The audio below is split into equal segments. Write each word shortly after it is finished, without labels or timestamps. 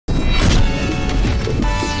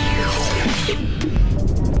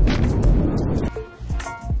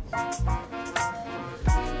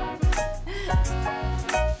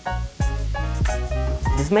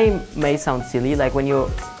this may sound silly, like when you're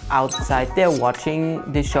outside there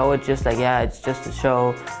watching the show, it's just like, yeah, it's just a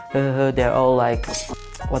show. They're all like,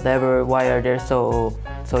 whatever, why are they so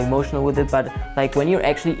emotional with it? But like when you're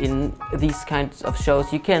actually in these kinds of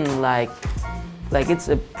shows, you can like it's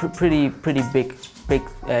a pretty big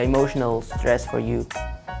emotional stress for you.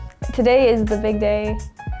 Today is the big day.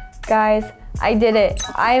 Guys, I did it.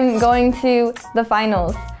 I'm going to the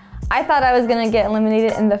finals. I thought I was gonna get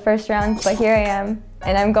eliminated in the first round, but here I am,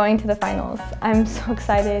 and I'm going to the finals. I'm so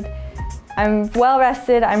excited. I'm well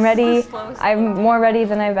rested, I'm ready. I'm more ready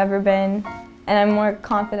than I've ever been, and I'm more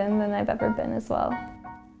confident than I've ever been as well.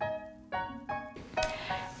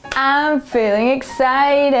 I'm feeling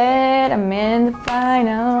excited. I'm in the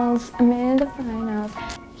finals. I'm in the finals.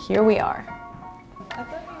 Here we are.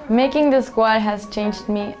 Making the squad has changed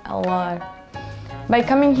me a lot. By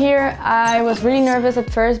coming here, I was really nervous at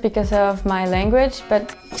first because of my language,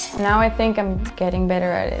 but now I think I'm getting better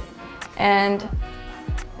at it. And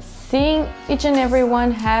seeing each and every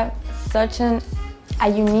one have such a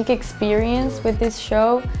unique experience with this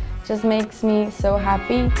show just makes me so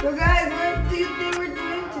happy. So guys, what do you think we're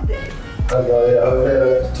doing today? I got it. I'm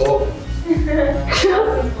here to talk.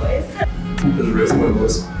 Awesome voice. Just raise my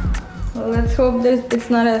voice. Well, let's hope it's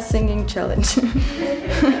not a singing challenge.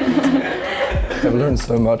 I've learned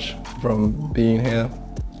so much from being here.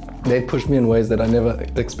 They pushed me in ways that I never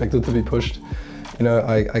expected to be pushed. You know,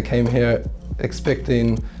 I came here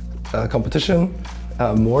expecting competition,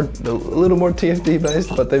 a little more TFD based,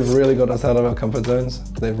 but they've really got us out of our comfort zones.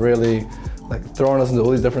 They've really thrown us into all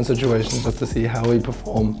these different situations just to see how we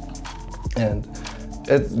perform. And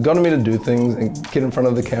it's gotten me to do things and get in front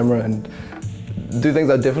of the camera and do things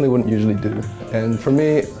I definitely wouldn't usually do. And for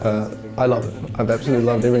me, I love it. I've absolutely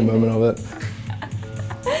loved every moment of it.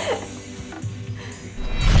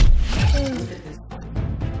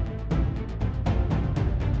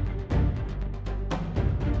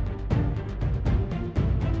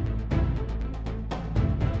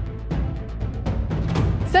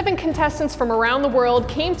 Seven contestants from around the world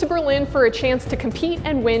came to Berlin for a chance to compete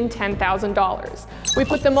and win $10,000. We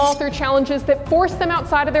put them all through challenges that forced them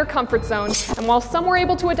outside of their comfort zone, and while some were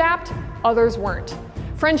able to adapt, others weren't.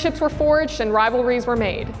 Friendships were forged and rivalries were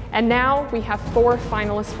made, and now we have 4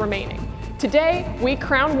 finalists remaining. Today, we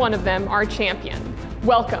crown one of them our champion.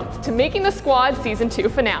 Welcome to Making the Squad Season 2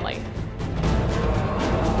 finale.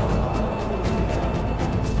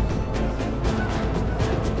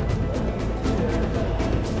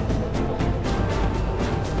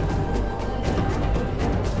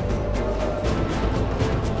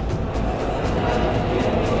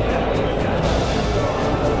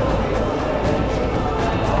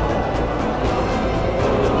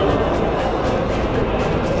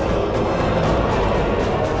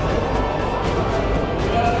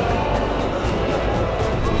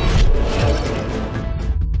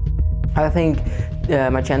 I think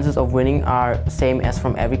my chances of winning are same as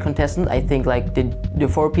from every contestant. I think like the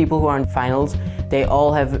 4 people who are in finals, they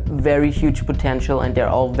all have very huge potential and they're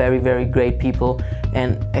all very great people.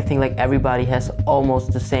 And I think like everybody has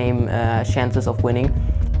almost the same chances of winning.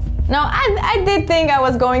 No, I did think I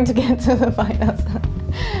was going to get to the finals.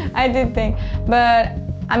 I did think, but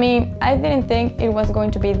I mean, I didn't think it was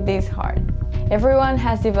going to be this hard. Everyone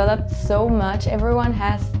has developed so much. Everyone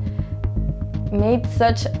has made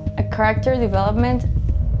such a character development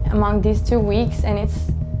among these 2 weeks, and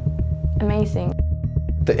it's amazing.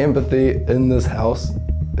 The empathy in this house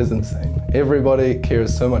is insane. Everybody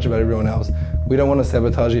cares so much about everyone else. We don't want to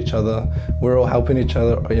sabotage each other. We're all helping each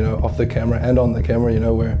other, you know, off the camera and on the camera. You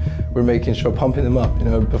know, we're making sure, pumping them up. You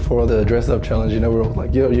know, before the dress-up challenge, you know, we're all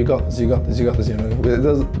like, yo, you got this, you got this, you got this. You know,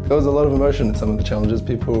 there was a lot of emotion in some of the challenges.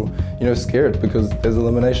 People, you know, scared because there's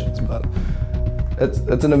eliminations, but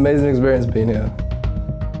it's an amazing experience being here.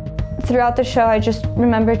 Throughout the show, I just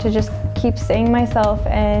remember to just keep saying myself,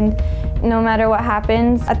 and no matter what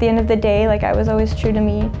happens, at the end of the day, like, I was always true to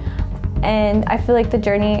me. And I feel like the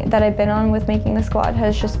journey that I've been on with Making the Squad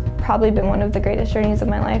has just probably been one of the greatest journeys of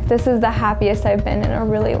my life. This is the happiest I've been in a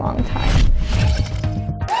really long time.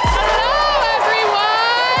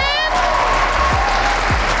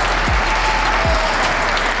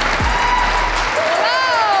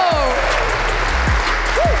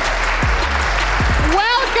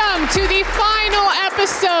 To the final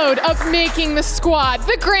episode of Making the Squad,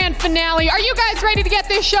 the grand finale. Are you guys ready to get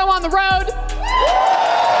this show on the road?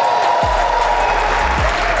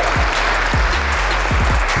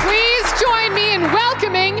 Please join me in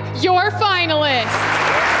welcoming your finalists.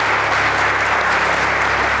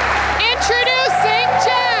 Introducing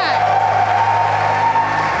Jack,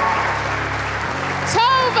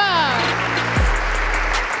 Tova,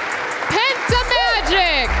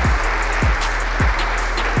 Pentamagic,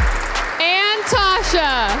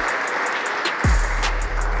 Tasha.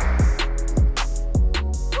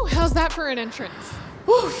 Oh, how's that for an entrance?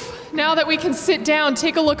 Woof. Now that we can sit down,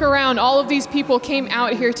 take a look around. All of these people came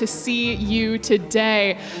out here to see you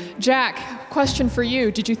today. Jack, question for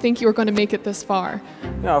you. Did you think you were going to make it this far?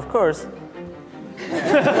 Yeah, of course.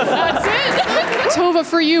 That's it. Tova,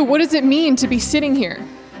 for you, what does it mean to be sitting here?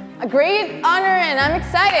 A great honor, and I'm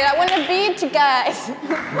excited. I want to beat you guys.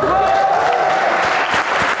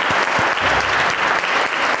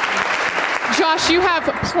 Josh, you have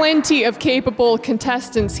plenty of capable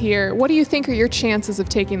contestants here. What do you think are your chances of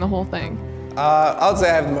taking the whole thing? I would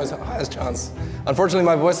say I have the highest chance. Unfortunately,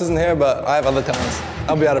 my voice isn't here, but I have other talents.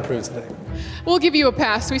 I'll be able to prove today. We'll give you a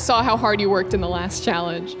pass. We saw how hard you worked in the last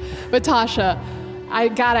challenge. But Tasha, I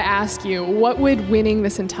gotta ask you, what would winning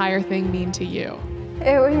this entire thing mean to you?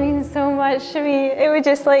 It would mean so much to me. It would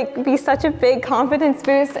just like be such a big confidence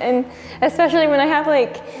boost, and especially when I have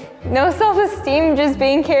like no self-esteem just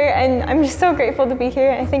being here, and I'm just so grateful to be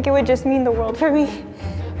here. I think it would just mean the world for me.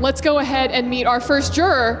 Let's go ahead and meet our first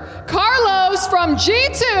juror, Carlos from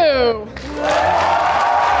G2.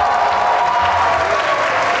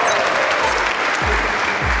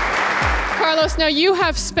 Carlos, now you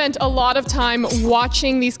have spent a lot of time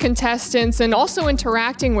watching these contestants and also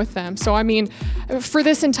interacting with them. So I mean, for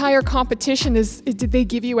this entire competition, did they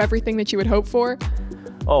give you everything that you would hope for?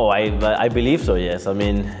 Oh, I believe so, yes. I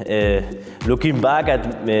mean, looking back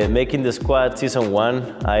at making the squad season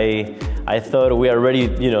 1, I thought we already,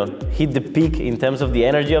 hit the peak in terms of the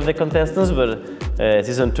energy of the contestants, but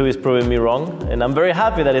season 2 is proving me wrong, and I'm very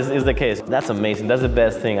happy that is the case. That's amazing. That's the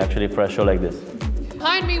best thing, actually, for a show like this.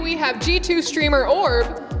 Behind me, we have G2 streamer Orb.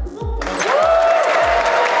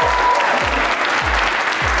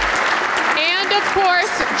 And of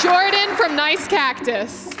course, Jordan from Nice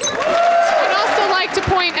Cactus. I'd also like to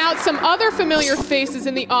point out some other familiar faces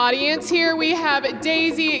in the audience. Here we have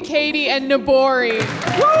Daisy, Katie, and Nabori.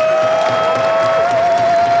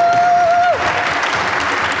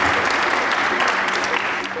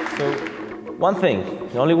 So, one thing,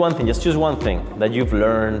 only one thing, just choose one thing that you've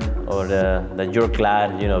learned or that you're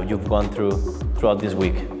glad, you've gone throughout this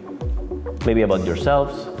week. Maybe about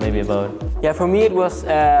yourselves, maybe about... Yeah, for me it was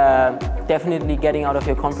definitely getting out of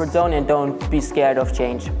your comfort zone and don't be scared of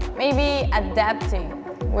change. Maybe adapting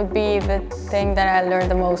would be the thing that I learned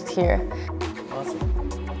the most here. Awesome.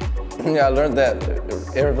 Yeah, I learned that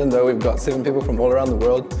even though we've got 7 people from all around the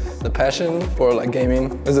world, the passion for like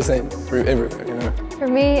gaming is the same through everywhere, For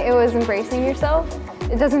me, it was embracing yourself.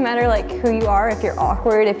 It doesn't matter like who you are, if you're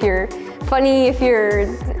awkward, if you're funny, if you're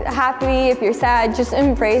happy, if you're sad, just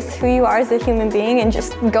embrace who you are as a human being and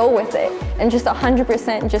just go with it. And just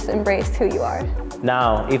 100% just embrace who you are.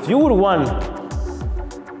 Now, if you would want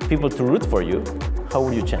people to root for you, how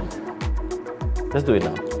would you chant? Let's do it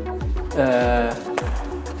now.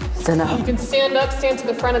 Stand up. You can stand up, stand to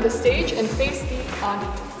the front of the stage, and face the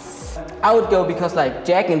audience. I would go because like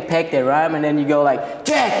Jack and Peg, they rhyme, and then you go like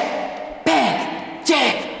Jack, Peg,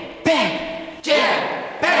 Jack, Peg,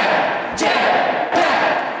 Jack, Peg, Jack,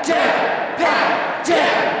 Peg, Jack, Peg,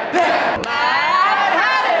 Jack, Peg. I'd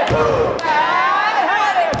had it,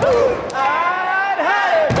 I'd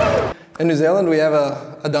had it. In New Zealand, we have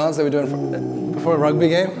a dance that we're doing before a rugby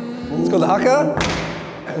game. It's called the haka.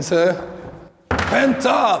 And so,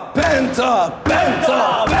 penta, penta,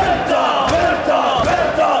 penta, penta, penta,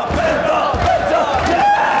 penta, penta, penta, yeah!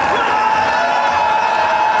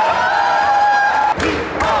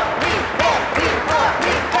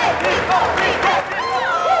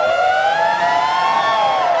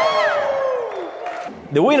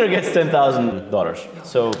 The winner gets $10,000.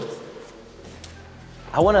 So,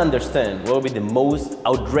 I want to understand what would be the most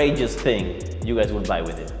outrageous thing you guys would buy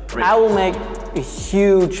with it. I will make a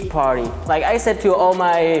huge party. Like I said to all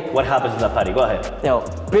my... What happens in that party? Go ahead.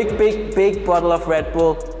 Big bottle of Red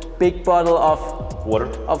Bull, big bottle of... Water?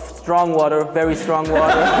 Of strong water, very strong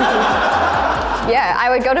water. Yeah, I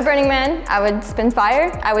would go to Burning Man, I would spin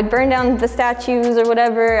fire, I would burn down the statues or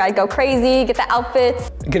whatever, I'd go crazy, get the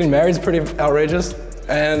outfits. Getting married is pretty outrageous,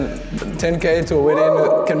 and 10K to a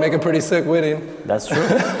wedding can make a pretty sick wedding. That's true.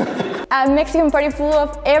 A Mexican party full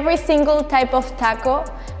of every single type of taco.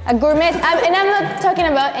 A gourmet, and I'm not talking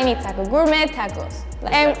about any taco, gourmet tacos.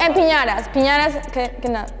 And piñatas, que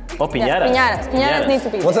no. Oh, piñatas. Yes, piñatas need to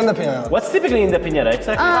be What's there. in the piñata? What's typically in the piñata?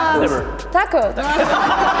 Exactly. Whatever. Tacos.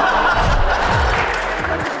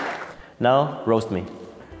 Now, roast me.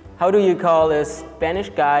 How do you call a Spanish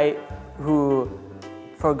guy who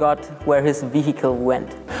forgot where his vehicle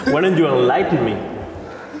went? Why don't you enlighten me?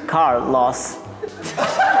 Car loss.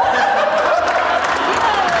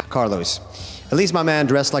 Carlos, at least my man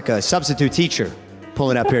dressed like a substitute teacher.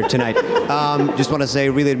 pulling up here tonight. Just want to say,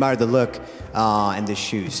 really admired the look and the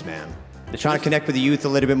shoes, man. Trying to connect with the youth a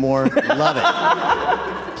little bit more. Love it.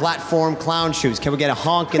 Platform clown shoes. Can we get a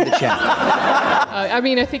honk in the chat? I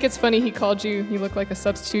mean, I think it's funny he called you look like a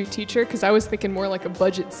substitute teacher, because I was thinking more like a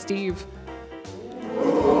budget Steve.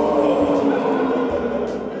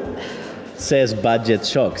 Says budget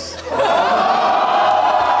shocks.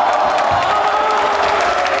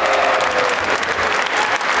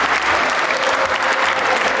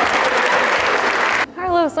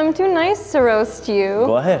 Carlos, I'm too nice to roast you.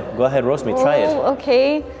 Go ahead, roast me, try it.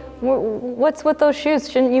 Okay. What's with those shoes?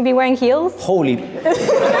 Shouldn't you be wearing heels? Holy.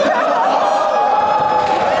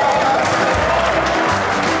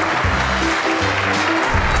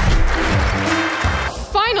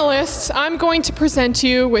 Finalists, I'm going to present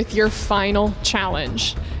you with your final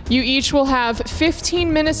challenge. You each will have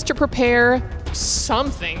 15 minutes to prepare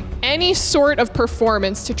something, any sort of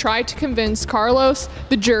performance to try to convince Carlos,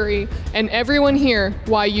 the jury, and everyone here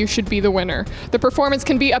why you should be the winner. The performance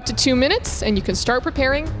can be up to 2 minutes, and you can start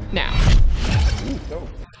preparing now.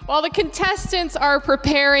 While the contestants are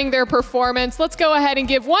preparing their performance, let's go ahead and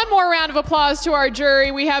give one more round of applause to our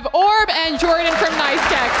jury. We have Orb and Jordan from Nice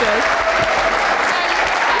Cactus.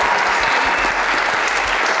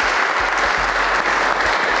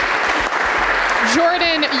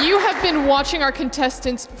 Jordan, you have been watching our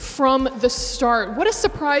contestants from the start. What has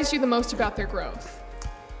surprised you the most about their growth?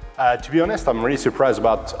 To be honest, I'm really surprised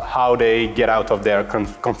about how they get out of their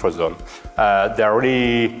comfort zone. They're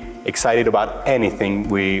really excited about anything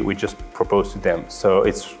we just propose to them. So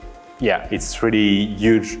it's really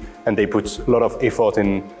huge, and they put a lot of effort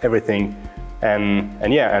in everything, and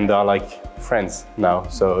they're like friends now.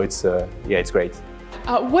 So it's great.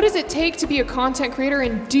 What does it take to be a content creator,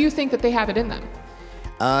 and do you think that they have it in them?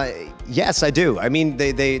 Yes, I do. I mean,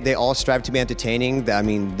 they all strive to be entertaining. I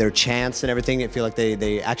mean, their chants and everything, I feel like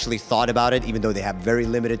they actually thought about it, even though they have very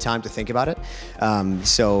limited time to think about it.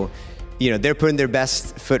 So, you know, they're putting their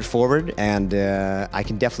best foot forward, and I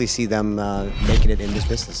can definitely see them making it in this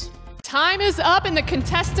business. Time is up, and the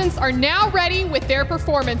contestants are now ready with their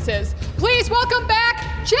performances. Please welcome back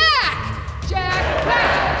Jack! Jack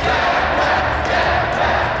Black! Jack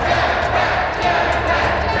Black! Jack Black! Jack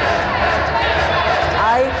Black! Jack Black!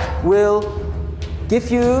 I will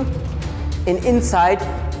give you an insight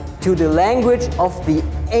to the language of the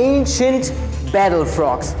ancient battle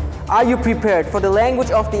frogs. Are you prepared for the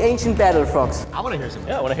language of the ancient battle frogs? I want to hear some.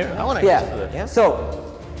 Yeah, I want to hear it. I want to hear it. Yeah. So,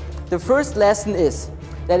 the first lesson is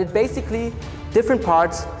that it basically different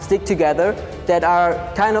parts stick together that are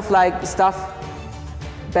kind of like stuff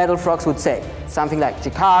battle frogs would say. Something like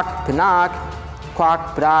chikak, pinak,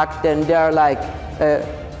 quack, prak. Then there are like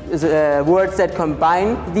words that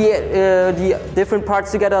combine the different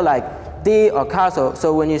parts together, like di or ka.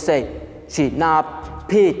 So when you say chi, na,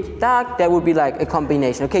 pi, tak, that would be like a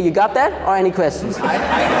combination. Okay, you got that? Or any questions?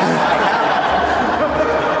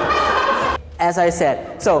 As I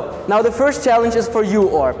said. So now the first challenge is for you,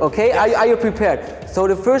 Orb. Okay? Are you prepared? So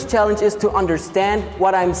the first challenge is to understand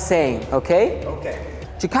what I'm saying. Okay? Okay.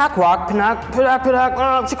 Chikak, quack, pinak, pidak, pidak,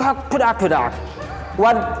 chikak, pidak, pidak.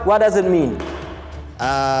 What does it mean?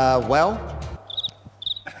 Well,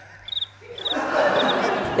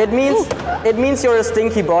 it means you're a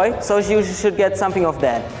stinky boy, so you should get something of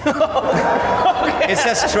that. It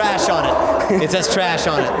says trash on it. It says trash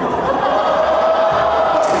on it.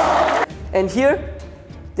 And here,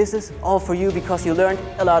 this is all for you because you learned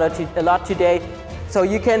a lot today. So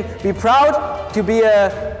you can be proud to be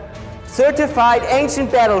a certified ancient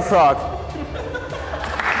battle frog.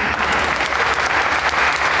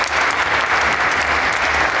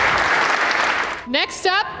 Next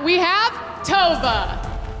up, we have Tova.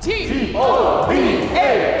 T-O-V-A,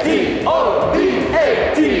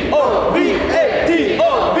 T-O-V-A, T-O-V-A,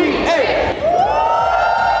 T-O-V-A.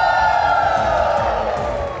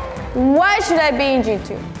 Why should I be in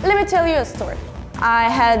G2? Let me tell you a story. I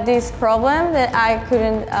had this problem that I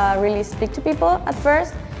couldn't really speak to people at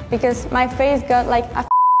first because my face got like a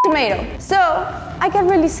tomato. So I got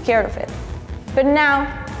really scared of it. But now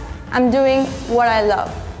I'm doing what I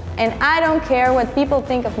love. And I don't care what people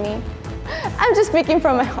think of me. I'm just speaking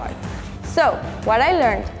from my heart. So what I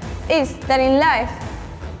learned is that in life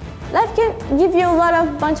can give you a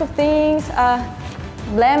bunch of things,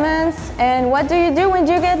 lemons. And what do you do when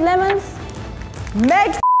you get lemons?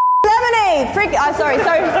 Make lemonade! Sorry. You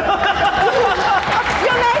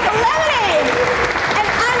make lemonade! And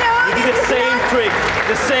I know You did the same trick,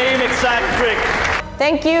 the same exact trick.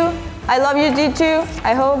 Thank you. I love you, G2.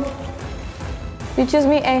 I hope you choose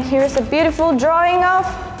me. And here's a beautiful drawing of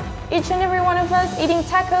each and every one of us eating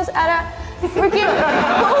tacos at a Freaking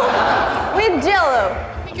with Jello.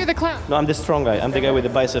 I think you're the clown. No, I'm the strong guy. I'm the guy with the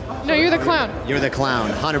bicep. No, you're the clown. You're the clown,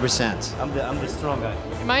 100%. I'm the strong guy.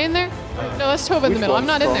 Am I in there? No, that's Tova in the middle. I'm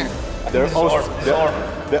not in there.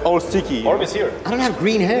 They're all sticky. Orb is here. I don't have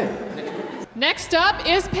green hair. Next up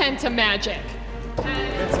is Penta Magic.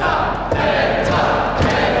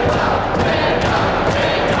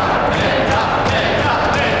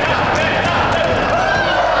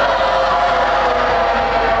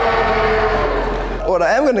 What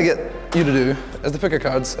I am going to get you to do is to pick a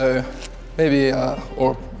card, so maybe,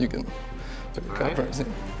 or you can pick a card first. I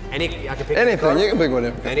can pick Anything, you can pick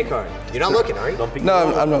whatever. Any card. You're not looking, are you?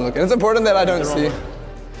 No, I'm not looking. It's important that I don't see.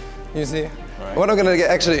 You see? What I'm going to get,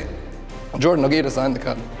 actually, Jordan, I'll get you to sign the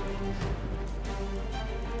card.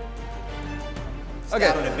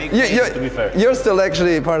 Okay, to be fair. you're still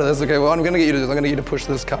actually part of this. Okay, what I'm going to get you to do is I'm going to get you to push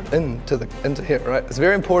this card into here, right? It's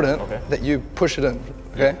very important that you push it in,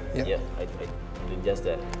 okay? Yeah, I did just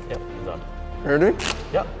that. Yeah, it's done. Ready?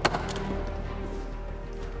 Yeah.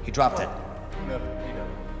 He dropped it.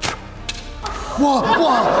 Whoa,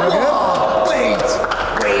 wait.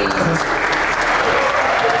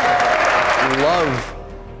 Love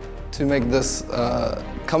to make this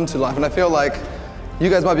come to life, and I feel like you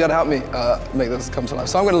guys might be able to help me make this come to life.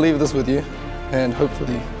 So I'm going to leave this with you, and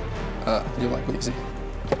hopefully you like what you see.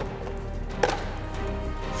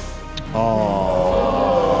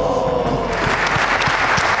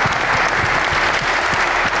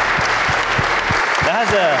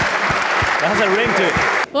 That has a ring to it.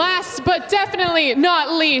 Last but definitely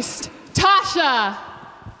not least, Tasha.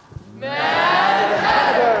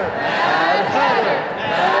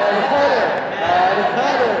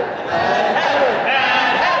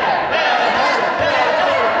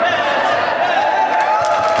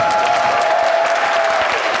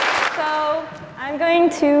 So I'm going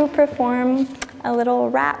to perform a little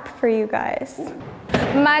rap for you guys.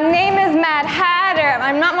 My name is Mad Hatter.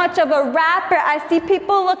 I'm not much of a rapper. I see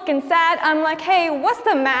people looking sad. I'm like, hey, what's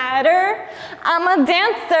the matter? I'm a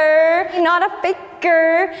dancer, not a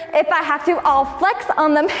faker. If I have to, I'll flex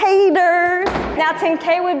on them haters. Now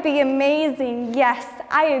 10K would be amazing. Yes,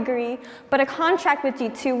 I agree. But a contract with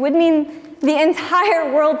G2 would mean the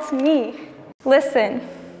entire world to me. Listen,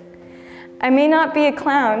 I may not be a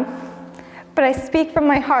clown, but I speak from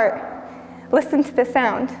my heart. Listen to the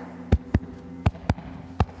sound.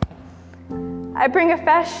 I bring a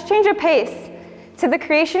fresh change of pace to the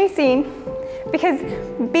creation scene because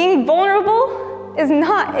being vulnerable is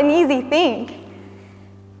not an easy thing.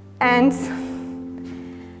 And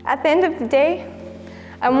at the end of the day,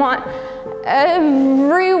 I want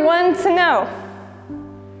everyone to know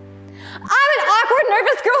I'm an awkward,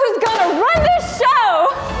 nervous girl who's gonna run this show.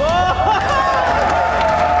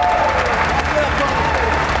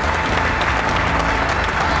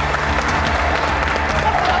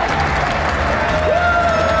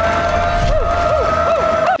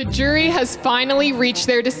 The jury has finally reached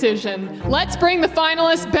their decision. Let's bring the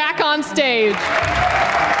finalists back on stage.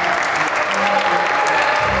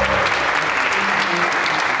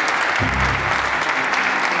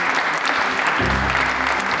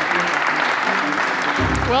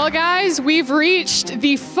 Well, guys, we've reached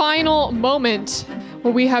the final moment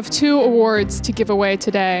where we have 2 awards to give away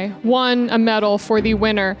today. 1, a medal for the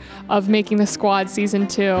winner of Making the Squad Season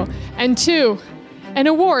 2, and 2, an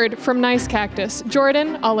award from Nice Cactus.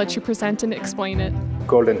 Jordan, I'll let you present and explain it.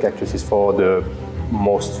 Golden Cactus is for the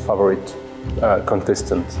most favorite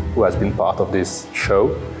contestant who has been part of this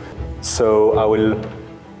show. So I will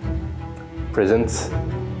present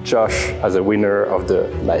Josh as a winner of the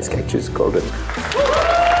Nice Cactus Golden.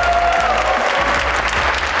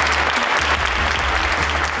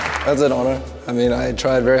 That's an honor. I mean, I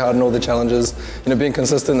tried very hard in all the challenges. You know, being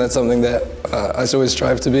consistent, that's something that I always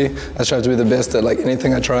strive to be. I strive to be the best at like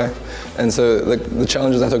anything I try. And so the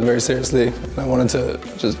challenges I took very seriously. And I wanted to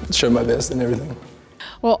just show my best in everything.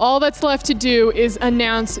 Well, all that's left to do is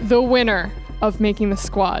announce the winner of Making the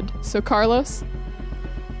Squad. So, Carlos?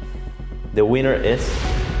 The winner is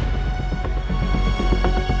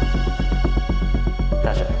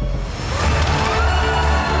Tasha.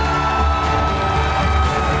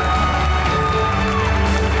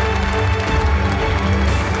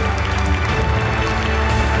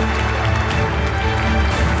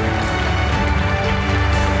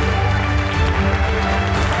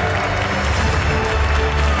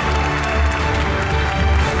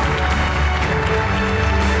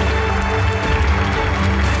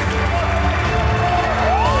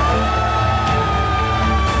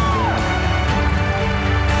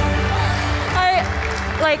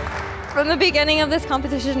 From the beginning of this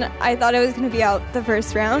competition, I thought I was going to be out the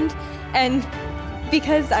first round, and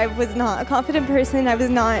because I was not a confident person, I was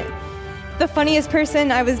not the funniest person,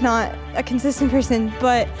 I was not a consistent person,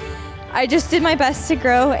 but I just did my best to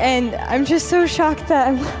grow, and I'm just so shocked that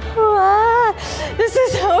I'm, this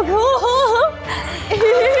is so cool.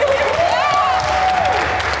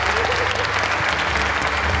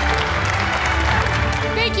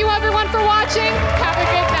 Thank you everyone for watching. Have a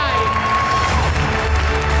good night.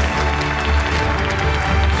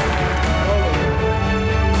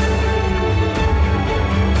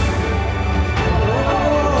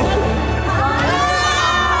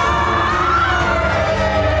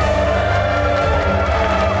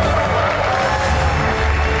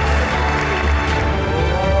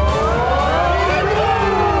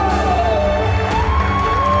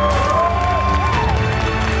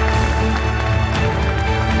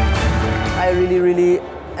 Really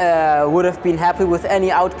would have been happy with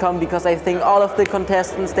any outcome, because I think all of the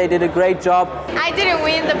contestants, they did a great job. I didn't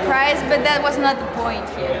win the prize, but that was not the point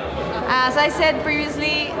here. As I said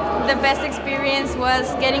previously, the best experience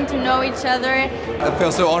was getting to know each other. I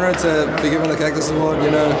feel so honored to be given the Cactus Award,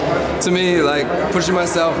 you know. To me, like, pushing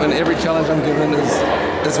myself in every challenge I'm given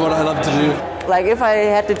is what I love to do. Like, if I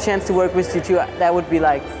had the chance to work with you two, that would be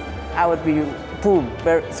like, I would be, boom,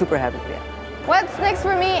 very, super happy, yeah. What's next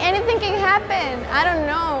for me? Anything can happen. I don't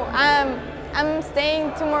know. I'm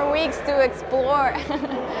staying 2 more weeks to explore.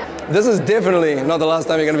 This is definitely not the last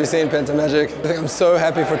time you're going to be seeing Pentamagic. I think I'm so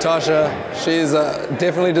happy for Tasha. She's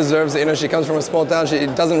definitely deserves it. You know, she comes from a small town. She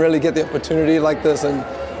doesn't really get the opportunity like this, and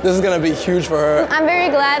this is going to be huge for her. I'm very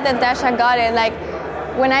glad that Tasha got it. Like,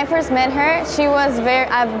 when I first met her, she was a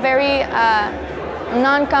very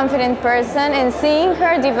non-confident person, and seeing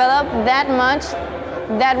her develop that much,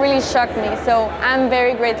 that really shocked me. So I'm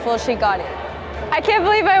very grateful she got it. I can't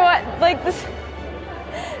believe I won, like this.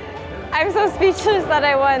 I'm so speechless that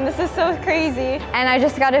I won. This is so crazy. And I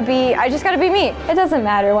just gotta be me. It doesn't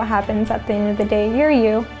matter what happens at the end of the day. You're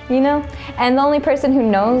you know? And the only person who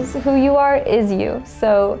knows who you are is you.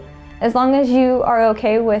 So as long as you are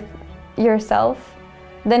okay with yourself,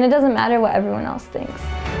 then it doesn't matter what everyone else thinks.